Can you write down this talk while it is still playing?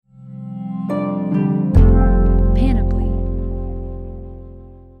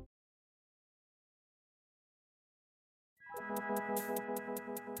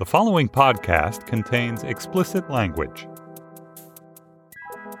The following podcast contains explicit language.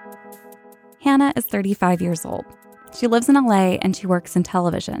 Hannah is 35 years old. She lives in LA and she works in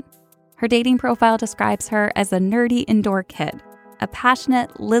television. Her dating profile describes her as a nerdy indoor kid, a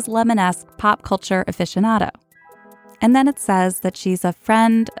passionate Liz Lemon-esque pop culture aficionado. And then it says that she's a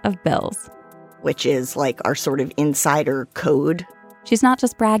friend of Bill's, which is like our sort of insider code. She's not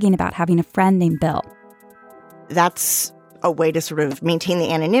just bragging about having a friend named Bill. That's a way to sort of maintain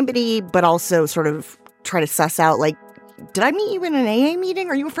the anonymity, but also sort of try to suss out, like, did I meet you in an AA meeting?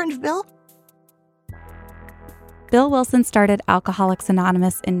 Are you a friend of Bill? Bill Wilson started Alcoholics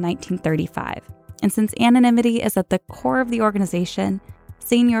Anonymous in 1935. And since anonymity is at the core of the organization,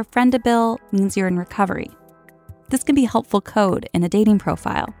 saying you're a friend of Bill means you're in recovery. This can be helpful code in a dating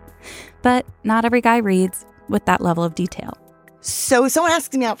profile. But not every guy reads with that level of detail. So if someone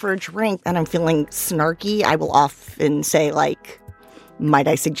asks me out for a drink and I'm feeling snarky, I will often say, like, might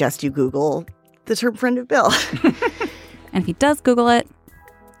I suggest you Google the term friend of Bill? And if he does Google it,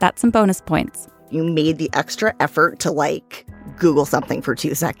 that's some bonus points. You made the extra effort to, like, Google something for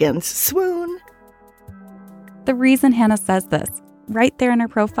 2 seconds. Swoon. The reason Hannah says this, right there in her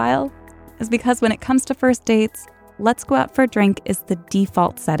profile, is because when it comes to first dates, let's go out for a drink is the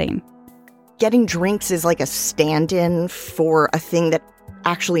default setting. Getting drinks is like a stand-in for a thing that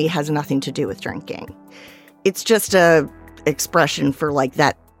actually has nothing to do with drinking. It's just a expression for, like,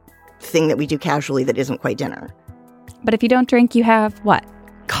 that thing that we do casually that isn't quite dinner. But if you don't drink, you have what?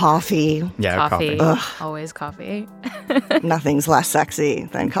 Coffee. Yeah, coffee. Ugh. Always coffee. Nothing's less sexy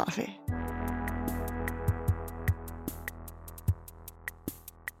than coffee.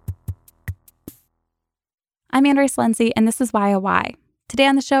 I'm Andrea Lindsay, and this is YOY. Today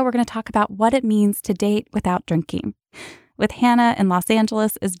on the show, we're going to talk about what it means to date without drinking. With Hannah in Los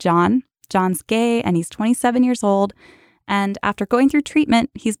Angeles is John. John's gay, and he's 27 years old. And after going through treatment,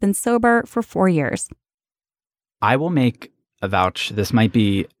 he's been sober for 4 years. I will make a vouch. This might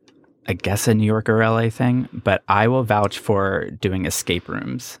be, I guess, a New York or LA thing, but I will vouch for doing escape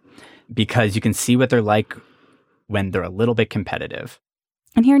rooms because you can see what they're like when they're a little bit competitive.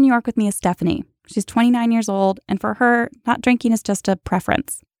 And here in New York with me is Stephanie. She's 29 years old, and for her, not drinking is just a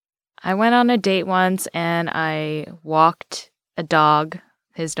preference. I went on a date once, and I walked a dog,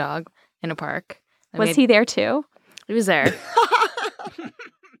 his dog, in a park. Was he there too? He was there.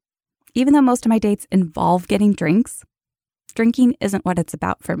 Even though most of my dates involve getting drinks, drinking isn't what it's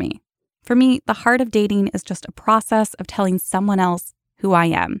about for me. For me, the heart of dating is just a process of telling someone else who I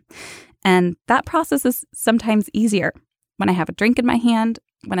am. And that process is sometimes easier when I have a drink in my hand,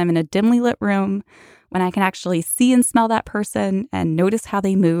 when I'm in a dimly lit room, when I can actually see and smell that person and notice how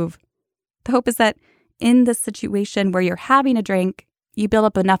they move. The hope is that in this situation where you're having a drink, you build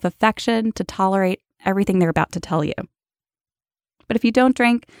up enough affection to tolerate everything they're about to tell you. But if you don't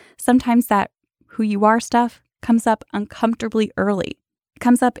drink, sometimes that who you are stuff comes up uncomfortably early. It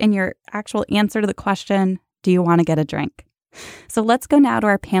comes up in your actual answer to the question, do you want to get a drink? So let's go now to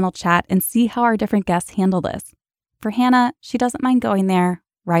our panel chat and see how our different guests handle this. For Hannah, she doesn't mind going there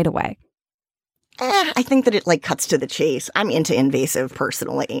right away. I think that it, like, cuts to the chase. I'm into invasive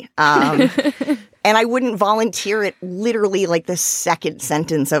personally. And I wouldn't volunteer it literally like the second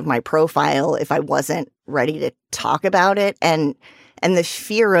sentence of my profile if I wasn't ready to talk about it. And the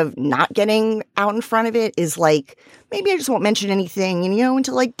fear of not getting out in front of it is like, maybe I just won't mention anything,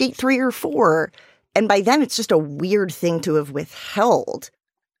 until like date 3 or 4. And by then it's just a weird thing to have withheld.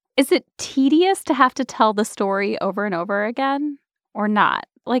 Is it tedious to have to tell the story over and over again or not?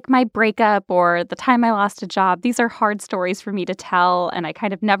 Like my breakup or the time I lost a job, these are hard stories for me to tell, and I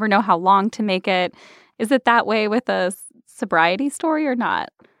kind of never know how long to make it. Is it that way with a sobriety story or not?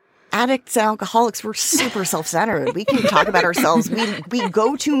 Addicts and alcoholics, we're super self-centered. We can talk about ourselves. We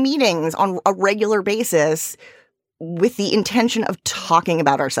go to meetings on a regular basis with the intention of talking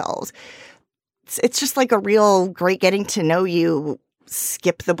about ourselves. It's just like a real great getting to know you,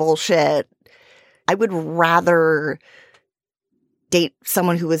 skip the bullshit. I would rather date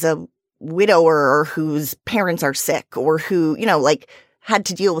someone who is a widower or whose parents are sick or who, had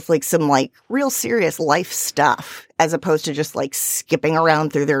to deal with like some like real serious life stuff as opposed to just like skipping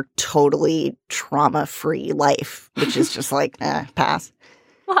around through their totally trauma-free life, which is just like, pass.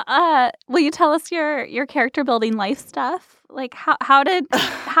 Well, will you tell us your character building life stuff? Like how did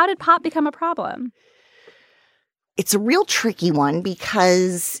pot become a problem? It's a real tricky one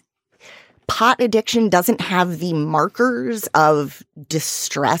because pot addiction doesn't have the markers of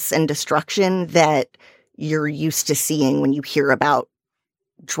distress and destruction that you're used to seeing when you hear about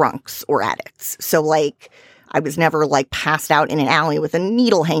drunks or addicts. So, like, I was never, like, passed out in an alley with a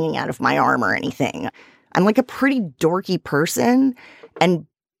needle hanging out of my arm or anything. I'm, like, a pretty dorky person, and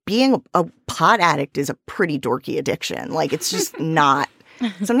being a pot addict is a pretty dorky addiction. Like, it's just not.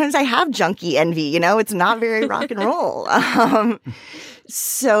 Sometimes I have junkie envy, you know? It's not very rock and roll.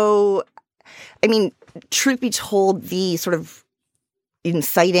 So, I mean, truth be told, the sort of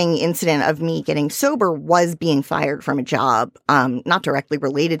inciting incident of me getting sober was being fired from a job, not directly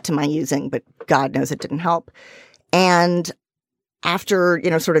related to my using, but God knows it didn't help. And after, you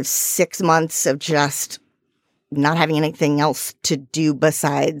know, sort of 6 months of just not having anything else to do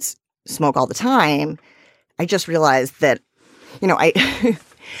besides smoke all the time, I just realized that, you know,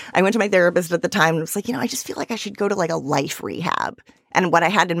 I went to my therapist at the time and was like, you know, I just feel like I should go to like a life rehab. And what I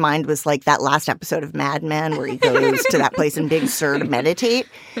had in mind was like that last episode of Mad Men where he goes to that place in Big Sur to meditate.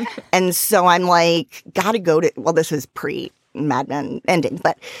 And so I'm like, gotta go to, well, this was pre-Mad Men ending,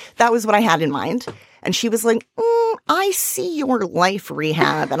 but that was what I had in mind. And she was like, I see your life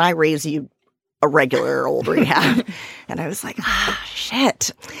rehab and I raise you a regular old rehab. And I was like,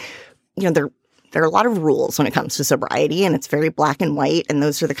 shit. You know, there are a lot of rules when it comes to sobriety, and it's very black and white. And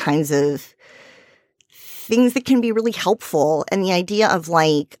those are the kinds of things that can be really helpful. And the idea of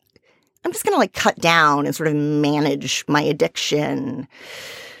like, I'm just going to like cut down and sort of manage my addiction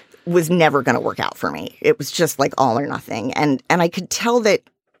was never going to work out for me. It was just like all or nothing. And I could tell that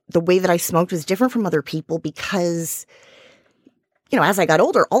the way that I smoked was different from other people because, you know, as I got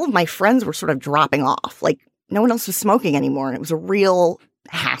older, all of my friends were sort of dropping off. Like no one else was smoking anymore. And it was a real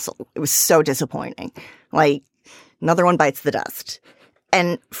hassle. It was so disappointing. Like another one bites the dust.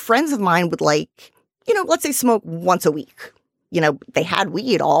 And friends of mine would like, you know, let's say smoke once a week. You know, they had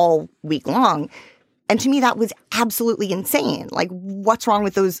weed all week long. And to me, that was absolutely insane. Like, what's wrong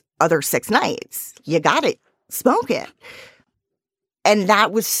with those other 6 nights? You got it. Smoke it. And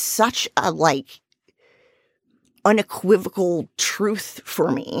that was such a, like, unequivocal truth for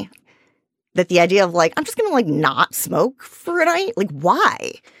me that the idea of, like, I'm just going to, like, not smoke for a night? Like,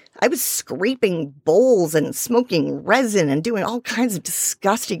 why? I was scraping bowls and smoking resin and doing all kinds of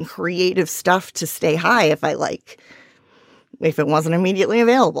disgusting creative stuff to stay high if it wasn't immediately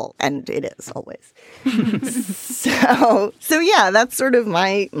available. And it is always. So yeah, that's sort of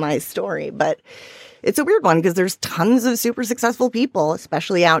my story. But it's a weird one because there's tons of super successful people,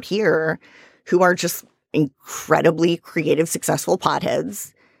 especially out here, who are just incredibly creative, successful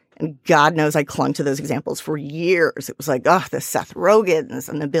potheads. And God knows I clung to those examples for years. It was like, oh, the Seth Rogans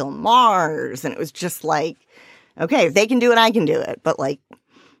and the Bill Maher's. And it was just like, okay, if they can do it, I can do it. But like,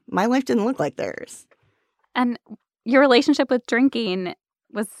 my life didn't look like theirs. And your relationship with drinking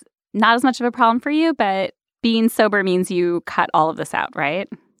was not as much of a problem for you, but being sober means you cut all of this out, right?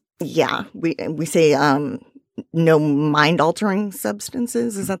 Yeah. We say no mind-altering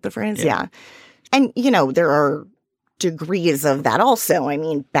substances. Is that the phrase? Yeah. And, you know, there are degrees of that also. I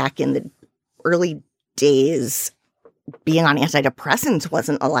mean, back in the early days, being on antidepressants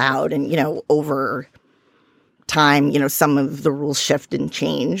wasn't allowed. And, you know, over time, you know, some of the rules shift and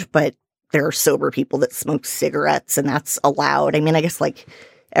change, but there are sober people that smoke cigarettes and that's allowed. I mean, I guess like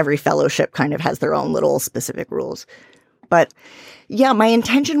every fellowship kind of has their own little specific rules. But yeah, my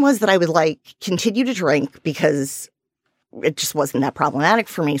intention was that I would like continue to drink because it just wasn't that problematic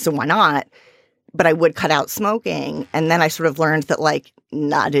for me. So why not? But I would cut out smoking. And then I sort of learned that like,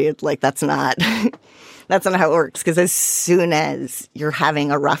 nah, dude, like that's not how it works. Because as soon as you're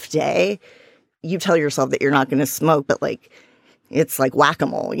having a rough day, you tell yourself that you're not going to smoke, but like, it's like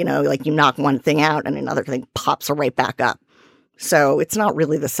whack-a-mole, you know, like you knock one thing out and another thing pops right back up. So it's not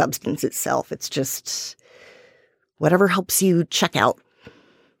really the substance itself. It's just whatever helps you check out.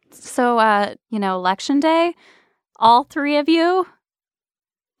 So, you know, election day, all 3 of you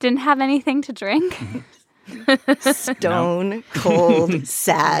didn't have anything to drink? Stone cold,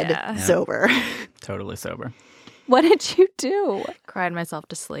 sad, sober. Totally sober. What did you do? Cried myself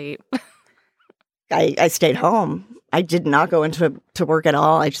to sleep. I stayed home. I did not go into work at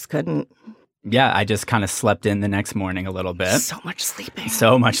all. I just couldn't. Yeah, I just kind of slept in the next morning a little bit. So much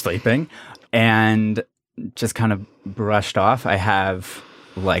sleeping. And just kind of brushed off. I have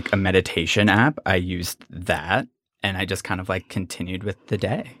like a meditation app. I used that and I just kind of like continued with the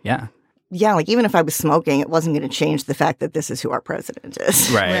day. Yeah. Yeah, like even if I was smoking, it wasn't going to change the fact that this is who our president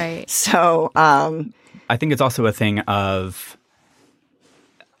is. Right. So I think it's also a thing of,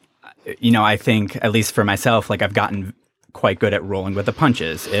 you know, I think at least for myself, like I've gotten quite good at rolling with the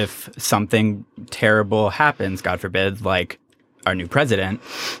punches. If something terrible happens, God forbid, like our new president,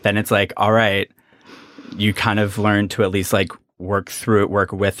 then it's like, all right, you kind of learn to at least like work through it,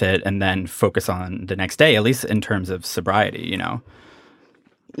 work with it, and then focus on the next day, at least in terms of sobriety, you know?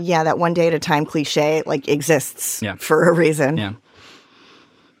 Yeah, that one day at a time cliche like exists for a reason. Yeah.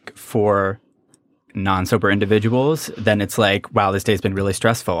 For non-sober individuals, then it's like, wow, this day's been really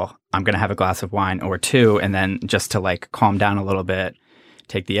stressful. I'm going to have a glass of wine or two, and then just to like calm down a little bit,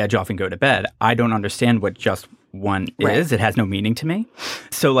 take the edge off and go to bed. I don't understand what just one is. It has no meaning to me.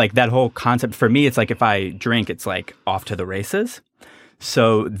 So like that whole concept for me, it's like if I drink, it's like off to the races.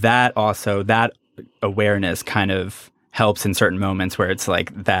 So that awareness kind of helps in certain moments where it's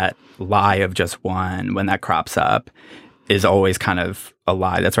like that lie of just one, when that crops up, is always kind of a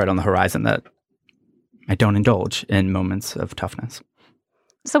lie that's right on the horizon that I don't indulge in moments of toughness.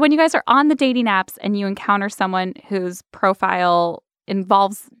 So when you guys are on the dating apps and you encounter someone whose profile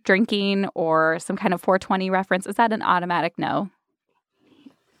involves drinking or some kind of 420 reference, is that an automatic no?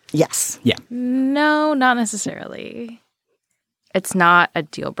 Yes. Yeah. No, not necessarily. It's not a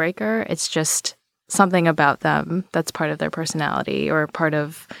deal breaker. It's just something about them that's part of their personality or part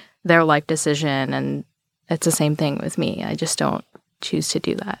of their life decision. And it's the same thing with me. I just don't choose to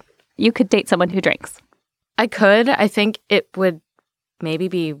do that. You could date someone who drinks. I could. I think it would maybe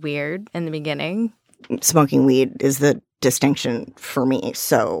be weird in the beginning. Smoking weed is the distinction for me.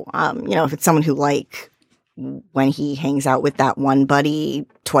 So, if it's someone who like when he hangs out with that one buddy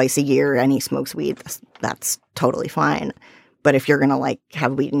twice a year and he smokes weed, that's totally fine. But if you're going to like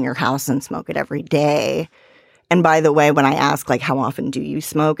have weed in your house and smoke it every day, and by the way, when I ask like how often do you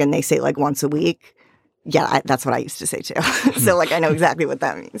smoke and they say like once a week, that's what I used to say too. So like I know exactly what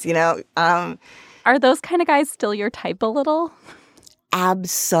that means, Are those kind of guys still your type a little?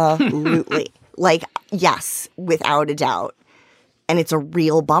 Absolutely. Like, yes, without a doubt. And it's a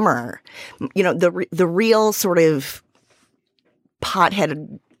real bummer. The real sort of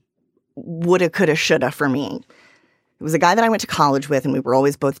potheaded woulda, coulda, shoulda for me. It was a guy that I went to college with, and we were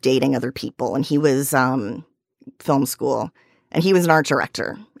always both dating other people. And he was film school, and he was an art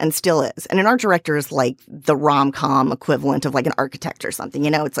director, and still is. And an art director is like the rom-com equivalent of like an architect or something.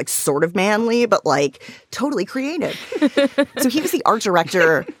 It's like sort of manly, but like totally creative. So he was the art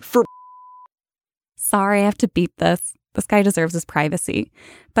director for... Sorry, I have to beep this. This guy deserves his privacy.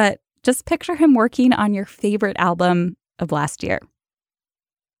 But just picture him working on your favorite album of last year.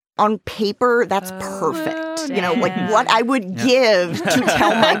 On paper, that's perfect. Like what I would give to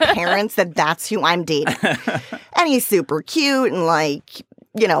tell my parents that that's who I'm dating. And he's super cute and like,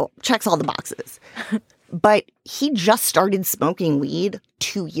 checks all the boxes. But he just started smoking weed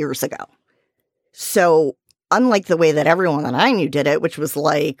 2 years ago. So unlike the way that everyone that I knew did it, which was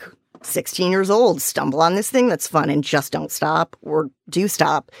like 16 years old, stumble on this thing that's fun and just don't stop or do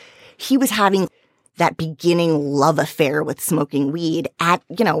stop, he was having that beginning love affair with smoking weed at,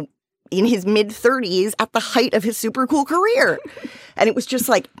 in his mid-30s at the height of his super cool career. And it was just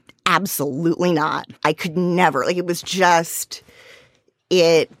like, absolutely not. I could never. Like, it was just,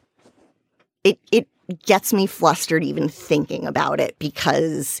 it gets me flustered even thinking about it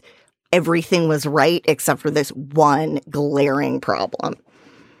because everything was right except for this one glaring problem.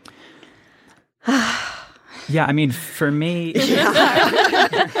 Yeah, I mean, for me...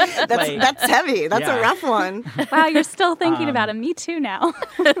 That's heavy. That's a rough one. Wow, you're still thinking about it. Me too now.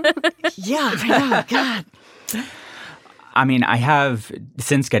 Yeah, God. I mean, I have,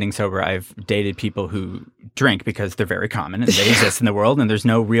 since getting sober, I've dated people who drink because they're very common and they exist in the world, and there's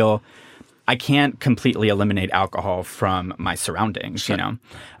no real... I can't completely eliminate alcohol from my surroundings, Sure.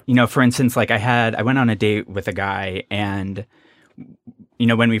 For instance, like I went on a date with a guy, and...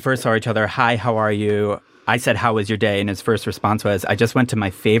 when we first saw each other, hi, how are you? I said, how was your day? And his first response was, I just went to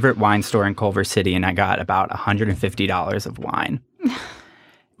my favorite wine store in Culver City and I got about $150 of wine.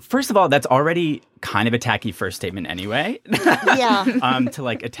 First of all, that's already kind of a tacky first statement anyway. Yeah. To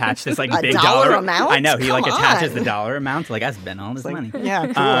like attach this like a big dollar amount? I know. He Come like attaches on. the dollar amount to like, I spent all this money.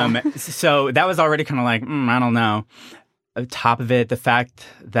 Yeah, cool. So that was already kind of like, I don't know. On top of it, the fact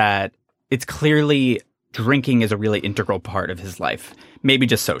that it's clearly drinking is a really integral part of his life, maybe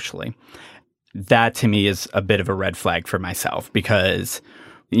just socially. That to me is a bit of a red flag for myself because,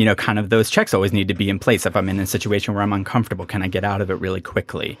 kind of those checks always need to be in place. If I'm in a situation where I'm uncomfortable, can I get out of it really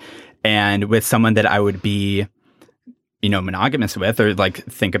quickly? And with someone that I would be, monogamous with or like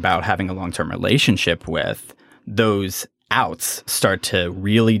think about having a long-term relationship with, those outs start to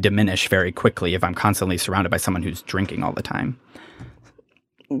really diminish very quickly if I'm constantly surrounded by someone who's drinking all the time.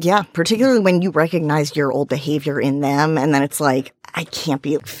 Yeah, particularly when you recognize your old behavior in them, and then it's like, I can't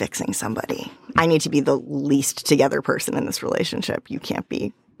be fixing somebody. I need to be the least together person in this relationship. You can't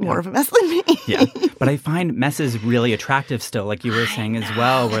be more of a mess than me. Yeah, but I find messes really attractive still, like you were saying as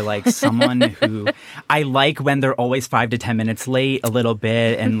well, where like someone who I like when they're always 5 to 10 minutes late a little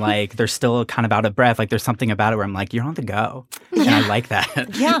bit and like they're still kind of out of breath. Like there's something about it where I'm like, you're on the go. And I like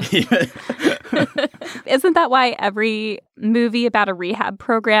that. Yeah. Isn't that why every movie about a rehab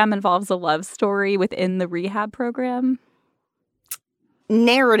program involves a love story within the rehab program?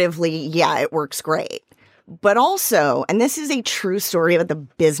 Narratively, yeah, it works great. But also, and this is a true story about the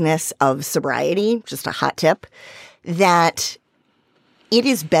business of sobriety, just a hot tip, that it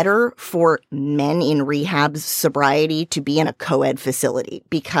is better for men in rehab's sobriety to be in a co-ed facility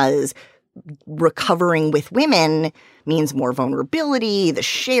because recovering with women means more vulnerability, the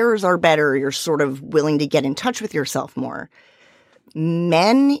shares are better, you're sort of willing to get in touch with yourself more.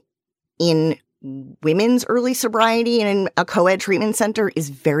 Men in women's early sobriety and in a co-ed treatment center is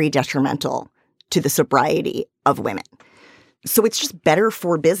very detrimental to the sobriety of women. So it's just better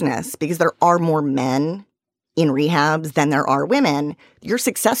for business because there are more men in rehabs than there are women. Your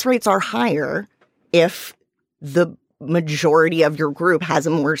success rates are higher if the majority of your group has a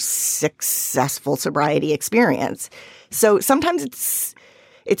more successful sobriety experience. So sometimes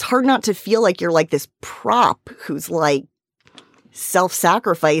it's hard not to feel like you're like this prop who's like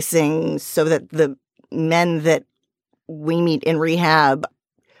self-sacrificing so that the men that we meet in rehab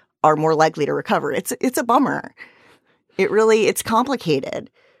are more likely to recover. It's a bummer. It's complicated.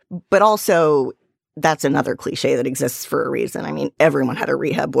 But also, that's another cliche that exists for a reason. I mean, everyone had a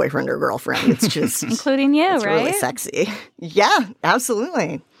rehab boyfriend or girlfriend. It's just... Including you, it's right? Really sexy. Yeah,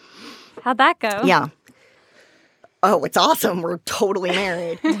 absolutely. How'd that go? Yeah. Oh, it's awesome. We're totally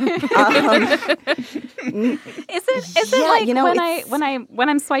married. Is it like you know, when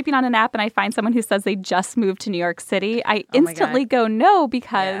I'm swiping on an app and I find someone who says they just moved to New York City, I instantly go no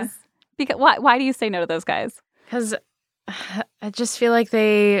because why do you say no to those guys? Because I just feel like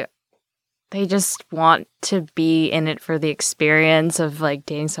they just want to be in it for the experience of like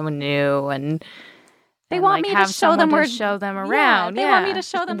dating someone new and they want me to show them where show them around. They want me to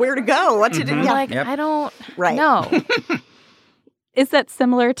show them where to go, what to do. Yeah. Like I don't know. Is that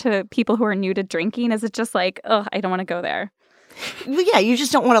similar to people who are new to drinking? Is it just like, oh, I don't want to go there? Well, yeah, you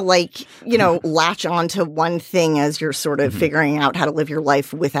just don't want to latch on to one thing as you're sort of figuring out how to live your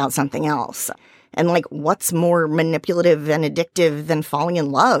life without something else. And like, what's more manipulative and addictive than falling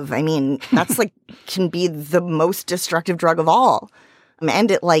in love? I mean, that's can be the most destructive drug of all.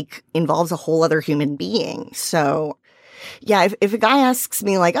 And it involves a whole other human being. So yeah, if a guy asks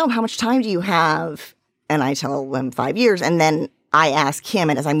me oh, how much time do you have? And I tell him 5 years, and then I ask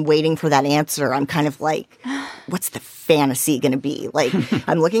him, and as I'm waiting for that answer, I'm kind of what's the fantasy going to be?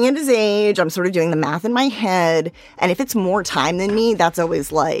 I'm looking at his age, I'm sort of doing the math in my head, and if it's more time than me, that's always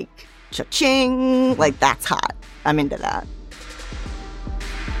cha-ching, that's hot. I'm into that.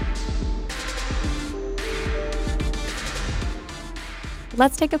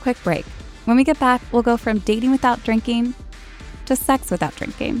 Let's take a quick break. When we get back, we'll go from dating without drinking to sex without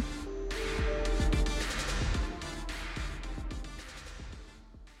drinking.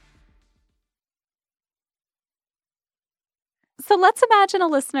 So let's imagine a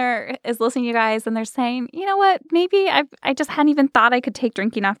listener is listening to you guys and they're saying, you know what, maybe I just hadn't even thought I could take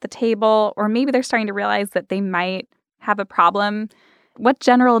drinking off the table, or maybe they're starting to realize that they might have a problem. What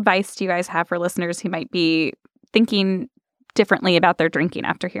general advice do you guys have for listeners who might be thinking differently about their drinking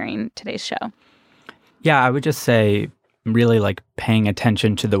after hearing today's show? Yeah, I would just say really paying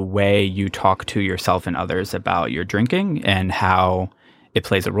attention to the way you talk to yourself and others about your drinking and how it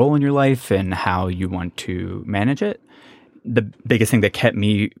plays a role in your life and how you want to manage it. The biggest thing that kept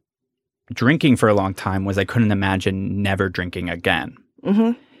me drinking for a long time was I couldn't imagine never drinking again.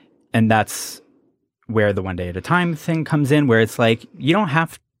 Mm-hmm. And that's where the one day at a time thing comes in, where it's you don't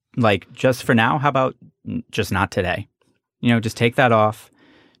have, just for now, how about just not today? Just take that off,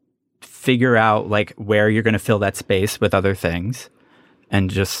 figure out where you're going to fill that space with other things, and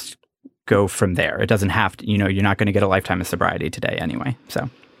just go from there. It doesn't have to, you're not going to get a lifetime of sobriety today anyway. So.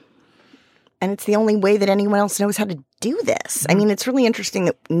 And it's the only way that anyone else knows how to do this. I mean, it's really interesting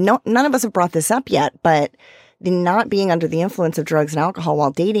that none of us have brought this up yet, but the not being under the influence of drugs and alcohol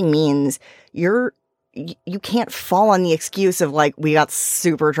while dating means you can't fall on the excuse of we got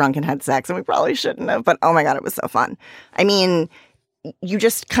super drunk and had sex and we probably shouldn't have, but oh my God, it was so fun. I mean, you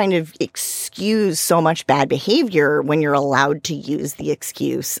just kind of excuse so much bad behavior when you're allowed to use the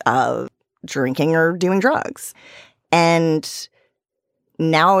excuse of drinking or doing drugs. And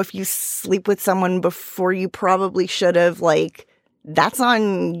now if you sleep with someone before you probably should have, that's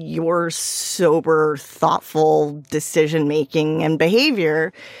on your sober, thoughtful decision-making and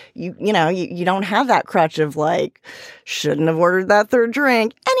behavior. You don't have that crutch of shouldn't have ordered that third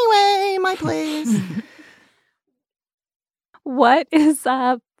drink. Anyway, my place. What is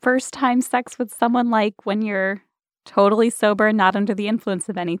first-time sex with someone like when you're totally sober and not under the influence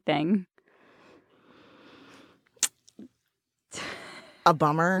of anything? a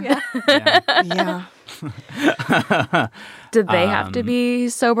bummer. Yeah. Yeah. Yeah. Did they have to be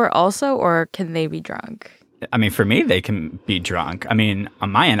sober also, or can they be drunk? I mean, for me, they can be drunk. I mean,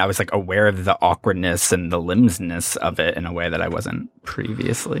 on my end, I was like aware of the awkwardness and the limsness of it in a way that I wasn't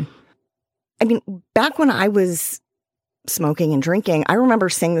previously. I mean, back when I was smoking and drinking, I remember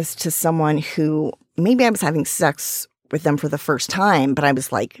saying this to someone who maybe I was having sex with them for the first time, but I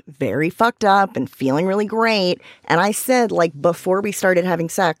was like very fucked up and feeling really great. And I said, like, before we started having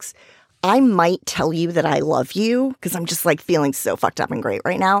sex, I might tell you that I love you because I'm just like feeling so fucked up and great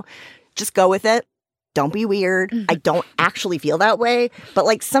right now. Just go with it. Don't be weird. I don't actually feel that way. But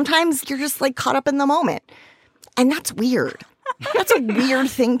like sometimes you're just like caught up in the moment. And that's weird. That's a weird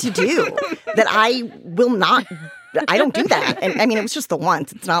thing to do that I don't do that. And I mean, it was just the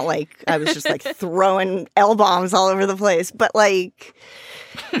once. It's not like I was just like throwing L-bombs all over the place. But like,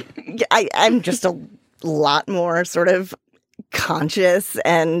 I'm just a lot more sort of conscious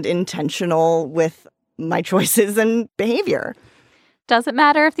and intentional with my choices and behavior. Does it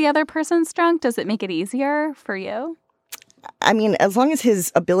matter if the other person's drunk? Does it make it easier for you? I mean, as long as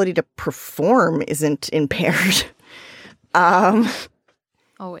his ability to perform isn't impaired.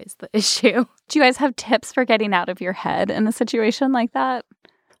 Always the issue. Do you guys have tips for getting out of your head in a situation like that?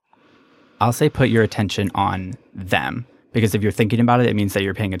 I'll say put your attention on them, because if you're thinking about it, it means that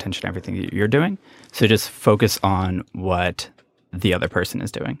you're paying attention to everything that you're doing. So just focus on what the other person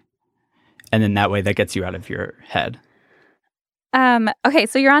is doing. And then that way that gets you out of your head. Okay,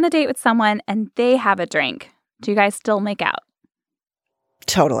 so you're on a date with someone and they have a drink. Do you guys still make out?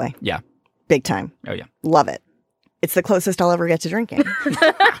 Totally. Yeah. Big time. Oh, yeah. Love it. It's the closest I'll ever get to drinking.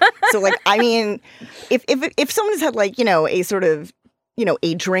 So, like, I mean, if someone has had, like, you know, a sort of, you know,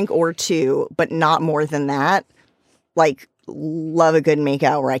 a drink or two, but not more than that, like, love a good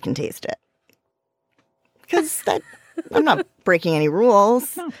makeout where I can taste it. Because I'm not breaking any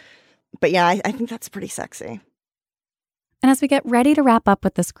rules. No. But yeah, I think that's pretty sexy. And as we get ready to wrap up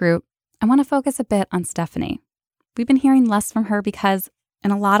with this group, I want to focus a bit on Stephanie. We've been hearing less from her because,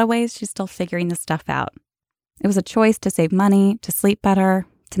 in a lot of ways, she's still figuring this stuff out. It was a choice to save money, to sleep better,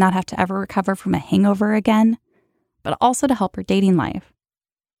 to not have to ever recover from a hangover again, but also to help her dating life.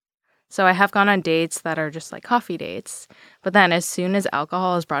 So I have gone on dates that are just like coffee dates. But then as soon as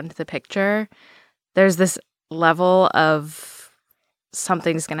alcohol is brought into the picture, there's this level of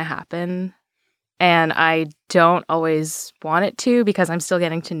something's going to happen. And I don't always want it to because I'm still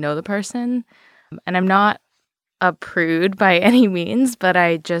getting to know the person. And I'm not a prude by any means, but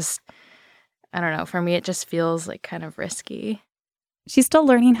I don't know. For me, it just feels like kind of risky. She's still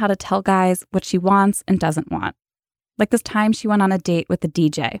learning how to tell guys what she wants and doesn't want. Like this time she went on a date with the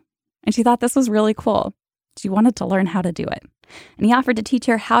DJ, and she thought this was really cool. She wanted to learn how to do it. And he offered to teach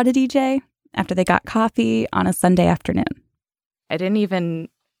her how to DJ after they got coffee on a Sunday afternoon. I didn't even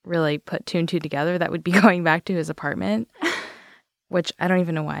really put two and two together that would be going back to his apartment, which I don't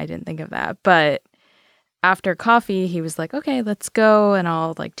even know why I didn't think of that. But after coffee, he was like, okay, let's go and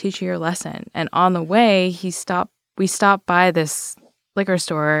I'll like teach you your lesson. And on the way, we stopped by this liquor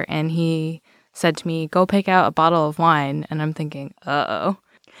store and he said to me, go pick out a bottle of wine. And I'm thinking, uh-oh.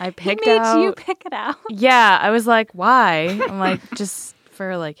 I picked out. He made you pick it out. Yeah. I was like, why? I'm like, just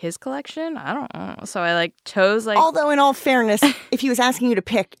for like his collection? I don't know. So I like chose like. Although in all fairness, if he was asking you to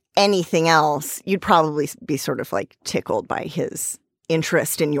pick anything else, you'd probably be sort of like tickled by his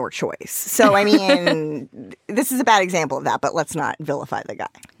interest in your choice. So, I mean, this is a bad example of that, but let's not vilify the guy.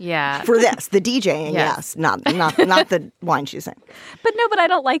 Yeah. For this, the DJing, yes, not the wine choosing. But I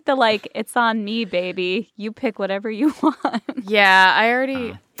don't like the it's on me, baby. You pick whatever you want. Yeah, I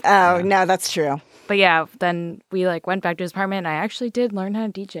already. Oh, no, that's true. But yeah, then we like went back to his apartment and I actually did learn how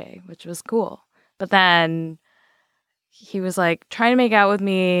to DJ, which was cool. But then he was like trying to make out with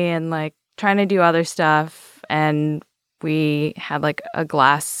me and like trying to do other stuff. And we had like a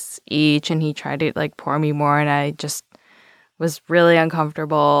glass each and he tried to like pour me more and I just was really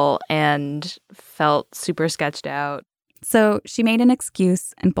uncomfortable and felt super sketched out. So she made an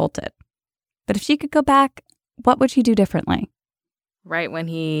excuse and bolted. But if she could go back, what would she do differently? Right when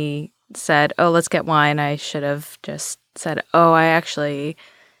he said, oh, let's get wine, I should have just said, oh, I actually,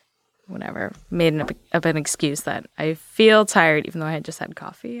 whatever, made up an excuse that I feel tired even though I had just had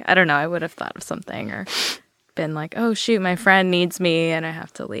coffee. I don't know. I would have thought of something or been like, oh, shoot, my friend needs me and I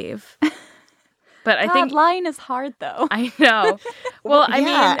have to leave. But I think lying is hard, though. I know. Well,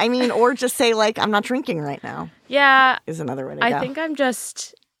 I mean, or just say like, I'm not drinking right now. Yeah. Is another way to go. I think I'm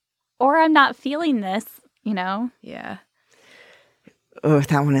just. Or I'm not feeling this, you know? Yeah. Oh,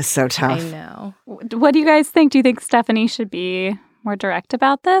 that one is so tough. I know. What do you guys think? Do you think Stephanie should be more direct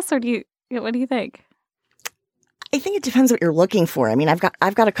about this? Or what do you think? I think it depends what you're looking for. I mean, I've got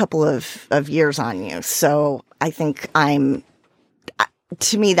a couple of years on you, so I think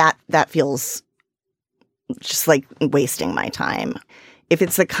to me that feels just like wasting my time. If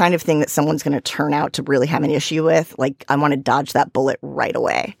it's the kind of thing that someone's going to turn out to really have an issue with, like, I want to dodge that bullet right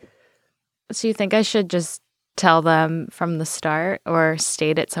away. So you think I should just tell them from the start or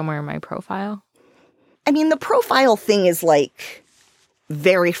state it somewhere in my profile? I mean, the profile thing is like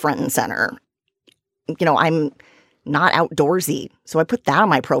very front and center. You know, I'm not outdoorsy, so I put that on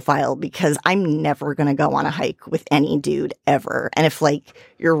my profile because I'm never going to go on a hike with any dude ever. And if, like,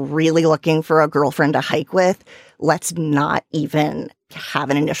 you're really looking for a girlfriend to hike with, let's not even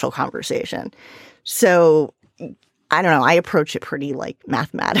have an initial conversation. So I don't know. I approach it pretty, like,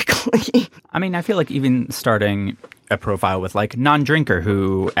 mathematically. I mean, I feel like even starting a profile with, like, non-drinker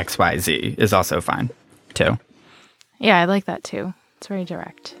who XYZ is also fine, too. Yeah, I like that, too. It's very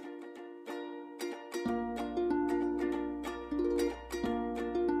direct.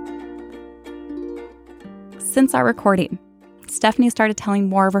 Since our recording, Stephanie started telling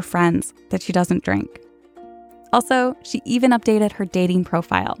more of her friends that she doesn't drink. Also, she even updated her dating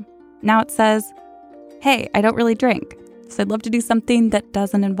profile. Now it says, "Hey, I don't really drink, so I'd love to do something that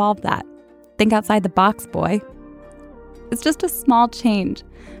doesn't involve that. Think outside the box, boy." It's just a small change,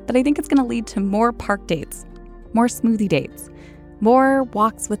 but I think it's going to lead to more park dates, more smoothie dates, more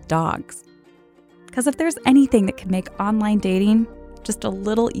walks with dogs. Because if there's anything that can make online dating just a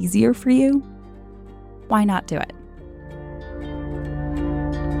little easier for you, why not do it?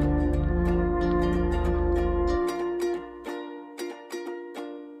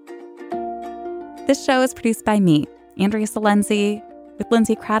 This show is produced by me, Andrea Salenzi, with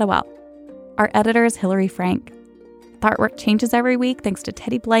Lindsay Cradwell. Our editor is Hillary Frank. The artwork changes every week thanks to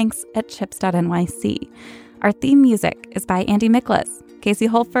Teddy Blanks at chips.nyc. Our theme music is by Andy Miklas, Casey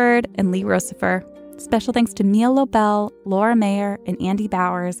Holford, and Lee Rosifer. Special thanks to Mia Lobel, Laura Mayer, and Andy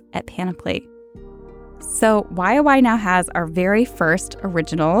Bowers at Panoply. So YOY now has our very first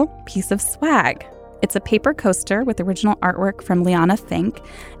original piece of swag. It's a paper coaster with original artwork from Liana Fink,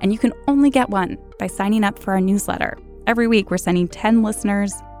 and you can only get one by signing up for our newsletter. Every week, we're sending 10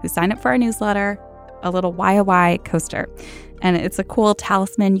 listeners who sign up for our newsletter a little YOY coaster. And it's a cool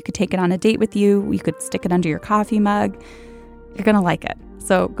talisman. You could take it on a date with you. You could stick it under your coffee mug. You're going to like it.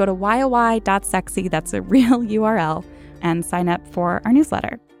 So go to yoy.sexy, that's a real URL, and sign up for our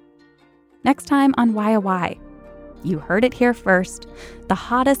newsletter. Next time on YOY, you heard it here first, the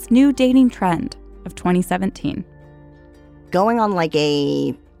hottest new dating trend of 2017. Going on like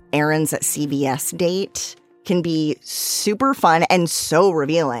a errands at CVS date can be super fun and so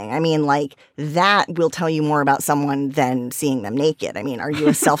revealing. I mean, like, that will tell you more about someone than seeing them naked. I mean, are you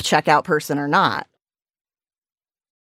a self-checkout person or not?